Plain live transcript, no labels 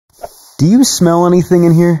Do you smell anything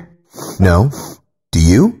in here? No. Do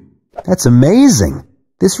you? That's amazing.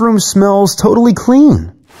 This room smells totally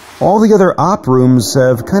clean. All the other op rooms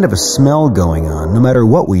have kind of a smell going on, no matter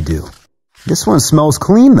what we do. This one smells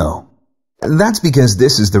clean, though. That's because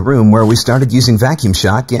this is the room where we started using vacuum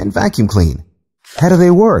shock and vacuum clean. How do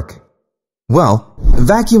they work? Well,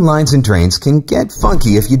 vacuum lines and drains can get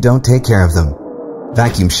funky if you don't take care of them.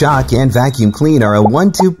 Vacuum shock and vacuum clean are a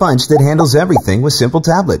 1-2 punch that handles everything with simple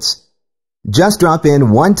tablets. Just drop in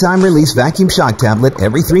one-time release vacuum shock tablet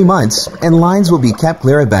every 3 months and lines will be kept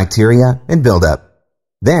clear of bacteria and buildup.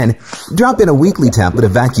 Then, drop in a weekly tablet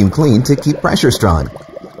of vacuum clean to keep pressure strong.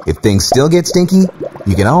 If things still get stinky,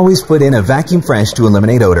 you can always put in a vacuum fresh to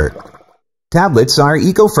eliminate odor. Tablets are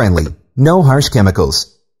eco-friendly, no harsh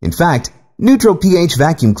chemicals. In fact, neutral pH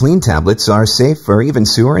vacuum clean tablets are safe for even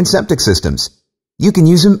sewer and septic systems. You can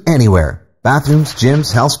use them anywhere, bathrooms,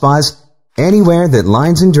 gyms, health spas, anywhere that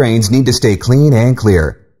lines and drains need to stay clean and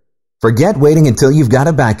clear. Forget waiting until you've got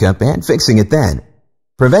a backup and fixing it then.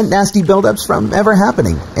 Prevent nasty buildups from ever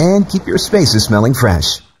happening and keep your spaces smelling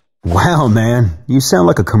fresh. Wow, man, you sound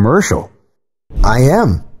like a commercial. I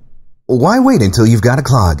am. Why wait until you've got a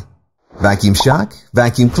clog? Vacuum shock,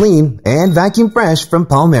 vacuum clean, and vacuum fresh from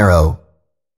Palmero.